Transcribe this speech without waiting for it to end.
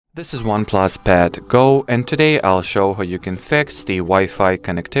This is OnePlus Pad Go, and today I'll show how you can fix the Wi-Fi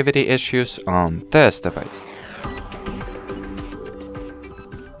connectivity issues on this device.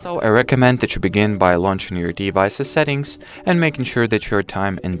 So I recommend that you begin by launching your device's settings and making sure that your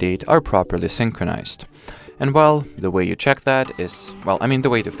time and date are properly synchronized. And well, the way you check that is, the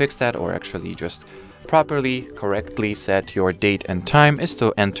way to fix that, or actually just correctly set your date and time, is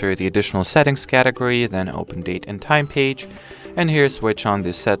to enter the additional settings category, then open date and time page, and here switch on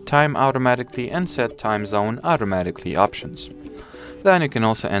the set time automatically and set time zone automatically options. Then you can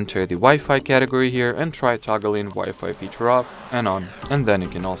also enter the Wi-Fi category here and try toggling Wi-Fi feature off and on, and then you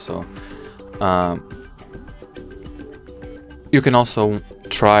can also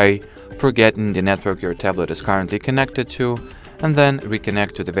try forgetting the network your tablet is currently connected to, and then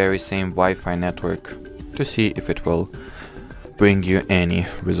reconnect to the very same Wi-Fi network to see if it will bring you any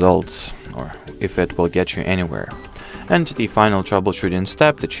results or if it will get you anywhere. And the final troubleshooting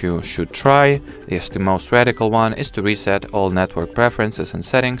step that you should try, is the most radical one, is to reset all network preferences and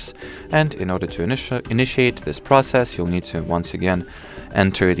settings. And in order to initiate this process, you'll need to once again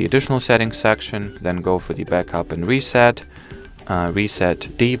enter the additional settings section, then go for the backup and reset, reset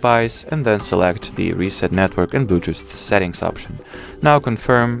device, and then select the reset network and Bluetooth settings option. Now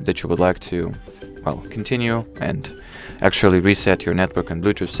confirm that you would like to, continue and actually reset your network and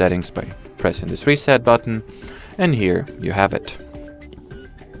Bluetooth settings by pressing this reset button. And here you have it.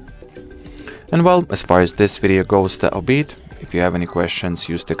 And well, as far as this video goes, that'll be it. If you have any questions,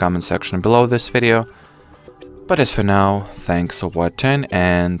 use the comment section below this video. But as for now, thanks for watching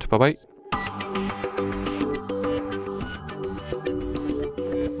and bye bye.